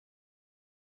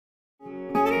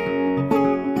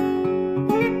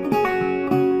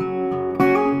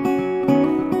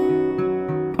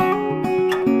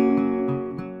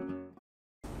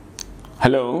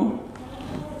Hello,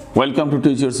 welcome to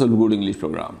Teach Yourself Good English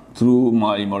program through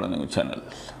my Modern Language channel.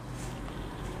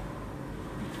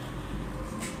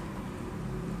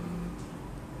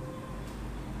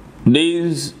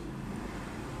 Today's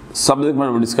subject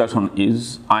matter of discussion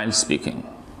is IELTS speaking.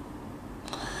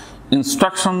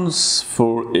 Instructions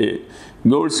for a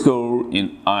good score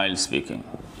in IELTS speaking.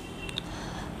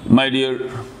 My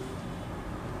dear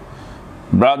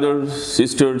brothers,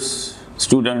 sisters,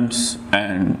 students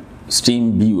and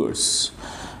esteemed viewers,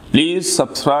 please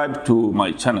subscribe to my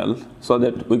channel so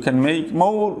that we can make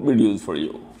more videos for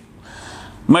you.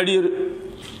 My dear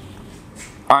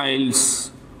IELTS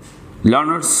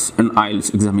learners and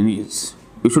IELTS examinees,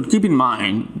 you should keep in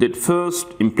mind that first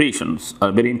impressions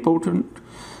are very important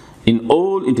in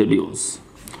all interviews.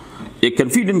 A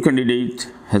confident candidate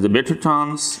has a better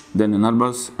chance than a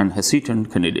nervous and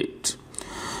hesitant candidate.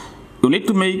 You need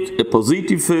to make a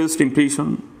positive first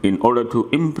impression in order to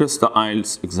impress the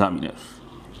IELTS examiner.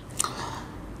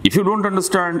 If you don't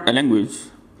understand a language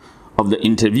of the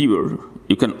interviewer,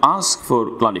 you can ask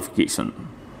for clarification.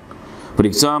 For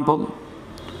example,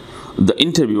 the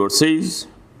interviewer says,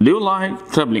 "Do you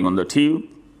like traveling on the tube?"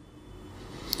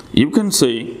 You can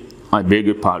say, "I beg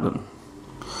your pardon."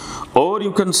 Or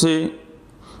you can say,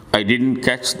 "I didn't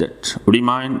catch that. Would you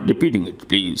mind repeating it,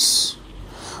 please?"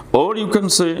 Or you can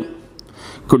say,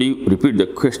 "Could you repeat the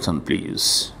question,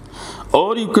 please?"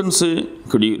 Or you can say,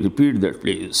 "Could you repeat that,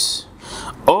 please?"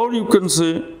 Or you can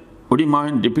say, "Would you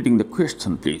mind repeating the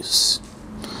question, please?"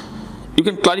 You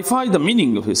can clarify the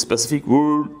meaning of a specific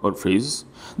word or phrase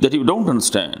that you don't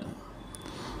understand.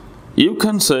 You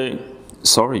can say,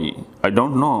 "Sorry, I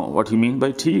don't know what you mean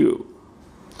by tube."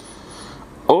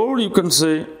 Or you can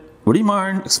say, "Would you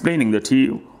mind explaining that to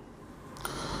you?"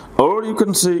 Or you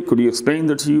can say, "Could you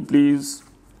explain that to you, please?"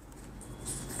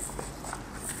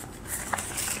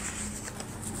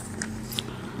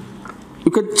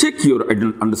 You can check your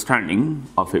understanding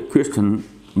of a question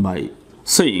by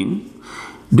saying,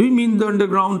 "Do you mean the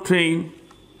underground train?"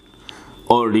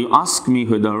 Or do you ask me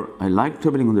whether I like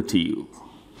traveling on the tube?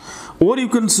 Or you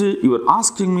can say, "You are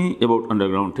asking me about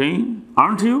underground train,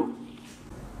 aren't you?"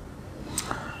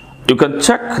 You can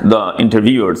check the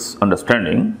interviewer's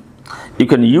understanding. You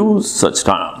can use such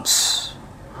terms.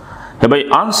 "Have I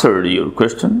answered your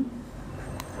question?"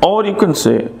 Or you can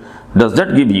say, "Does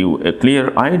that give you a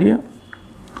clear idea?"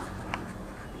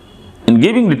 In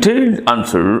giving detailed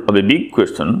answer of a big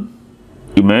question,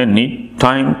 you may need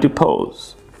time to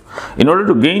pause. In order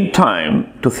to gain time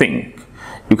to think,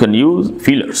 you can use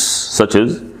fillers such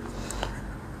as,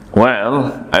 "Well,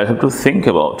 I'll have to think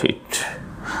about it."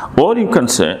 Or you can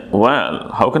say, "Well,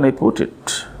 how can I put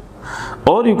it?"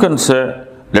 Or you can say,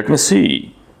 "Let me see."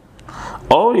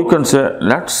 Or you can say,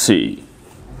 "Let's see."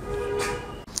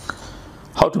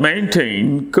 How to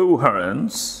maintain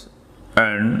coherence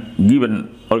and give an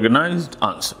organized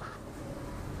answer.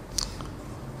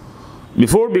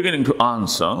 Before beginning to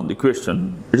answer the question,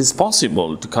 it is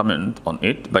possible to comment on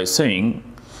it by saying,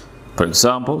 for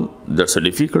example, "That's a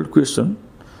difficult question,"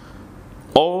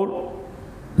 or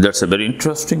 "That's a very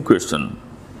interesting question."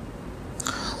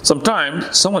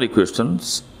 Sometimes summary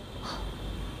questions,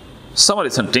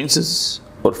 summary sentences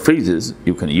or phrases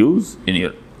you can use in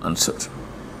your answer.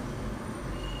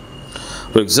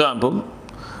 For example,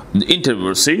 the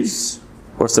interviewer says,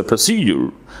 "What's the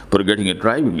procedure for getting a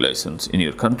driving license in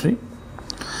your country?"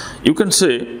 You can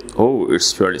say, "Oh,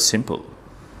 it's very simple.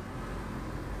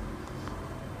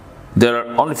 There are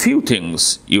only few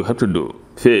things you have to do.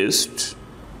 First,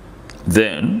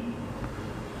 then,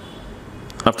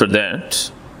 after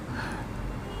that,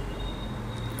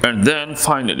 and then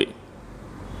finally."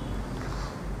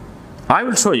 I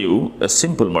will show you a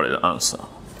simple model answer.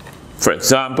 For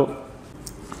example,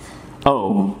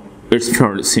 "Oh, it's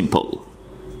fairly simple.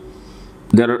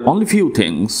 There are only few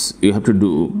things you have to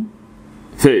do.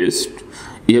 First,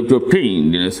 you have to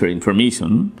obtain the necessary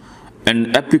information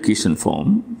and application form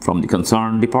from the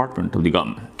concerned department of the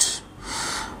government.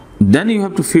 Then you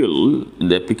have to fill in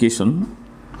the application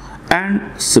and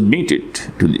submit it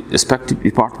to the respective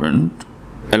department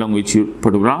along with your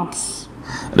photographs,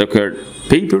 required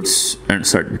papers and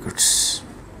certificates.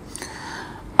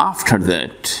 After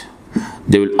that,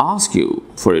 they will ask you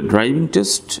for a driving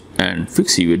test and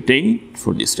fix you a date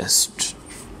for this test.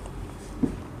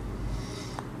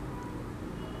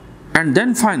 And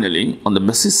then finally, on the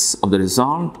basis of the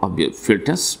result of your field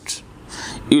test,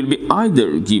 you will be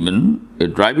either given a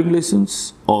driving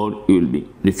license or you will be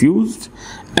refused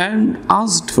and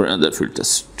asked for another field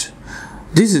test.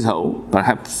 This is how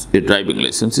perhaps a driving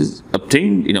license is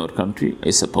obtained in our country,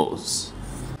 I suppose.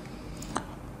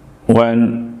 When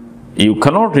you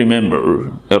cannot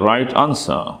remember a right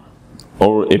answer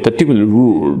or a particular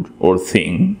word or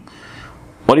thing,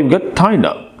 or you get tied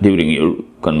up during your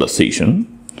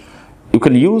conversation, you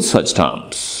can use such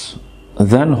terms.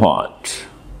 Then what?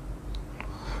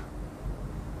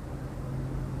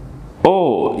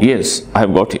 Oh, yes, I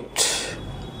have got it.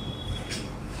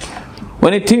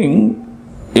 When you think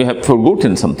you have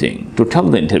forgotten something to tell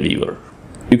the interviewer,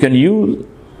 you can use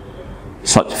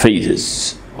such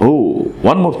phrases. Oh,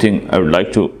 one more thing I would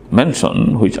like to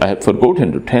mention, which I have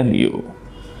forgotten to tell you.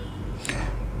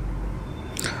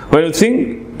 When you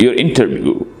think your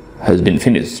interview has been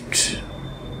finished,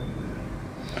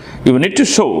 you need to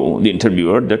show the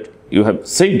interviewer that you have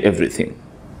said everything.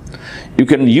 You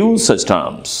can use such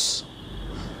terms.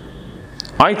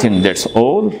 I think that's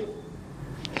all.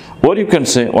 Or you can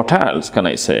say, what else can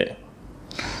I say?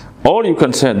 Or you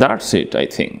can say, that's it, I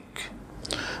think.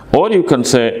 Or you can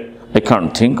say, I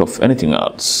can't think of anything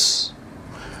else.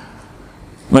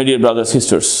 My dear brothers,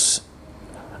 sisters,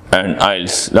 and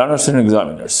IELTS learners and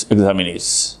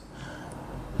examinees,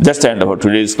 that's the end of our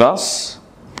today's class.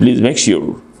 Please make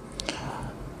sure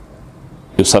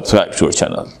you subscribe to our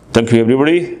channel. Thank you,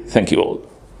 everybody. Thank you all.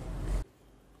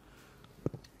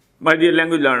 My dear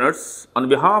language learners, on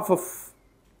behalf of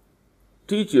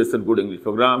Teach Yourself Good English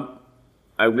program,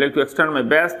 I would like to extend my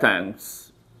best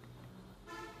thanks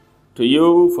to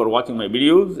you for watching my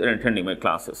videos and attending my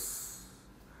classes.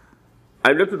 I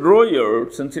would like to draw your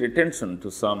sincere attention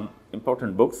to some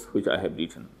important books which I have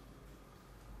written.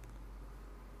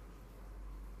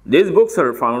 These books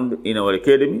are found in our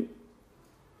academy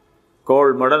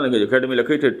called Modern Language Academy,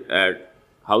 located at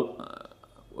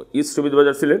East Subid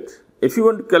Bazar, Sylhet. If you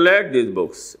want to collect these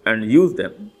books and use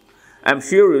them, I am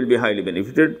sure you will be highly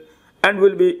benefited and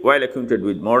will be well acquainted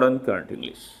with modern current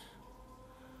English.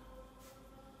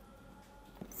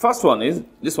 First one is,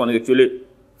 this one is actually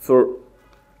for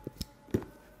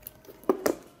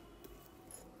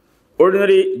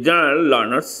ordinary general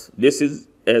learners. This is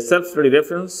a self-study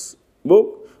reference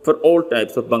book for all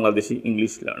types of Bangladeshi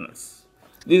English learners.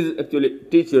 This is actually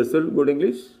Teach Yourself Good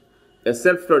English, a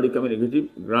self-study communicative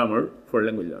grammar for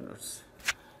language learners.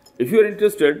 If you are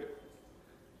interested,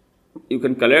 you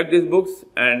can collect these books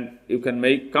and you can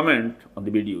make comment on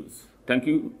the videos. Thank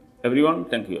you, everyone.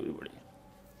 Thank you, everybody.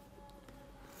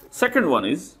 Second one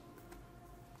is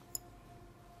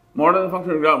Modern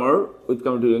Functional Grammar with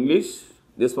Comparative English.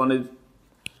 This one is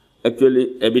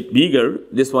actually a bit bigger.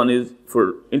 This one is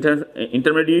for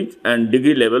intermediate and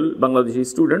degree level Bangladeshi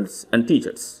students and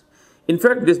teachers. In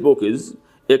fact, this book is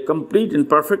a complete and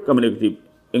perfect communicative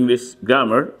English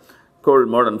grammar called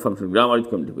Modern Functional Grammar with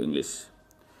Comparative English.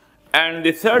 And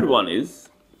the third one is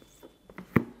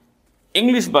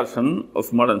English version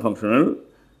of Modern Functional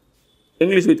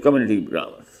English with Communicative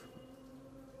Grammar,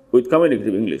 with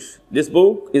Communicative English. This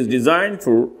book is designed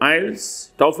for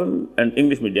IELTS, TOEFL, and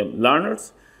English medium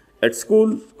learners at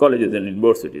schools, colleges, and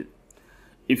universities.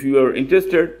 If you are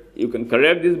interested, you can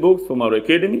collect these books from our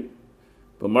academy,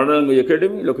 from Modern Language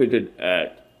Academy, located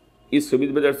at East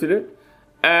Subid Bazar, Sylhet,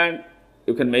 and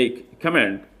you can make a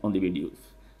comment on the videos.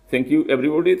 Thank you,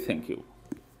 everybody. Thank you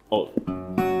all.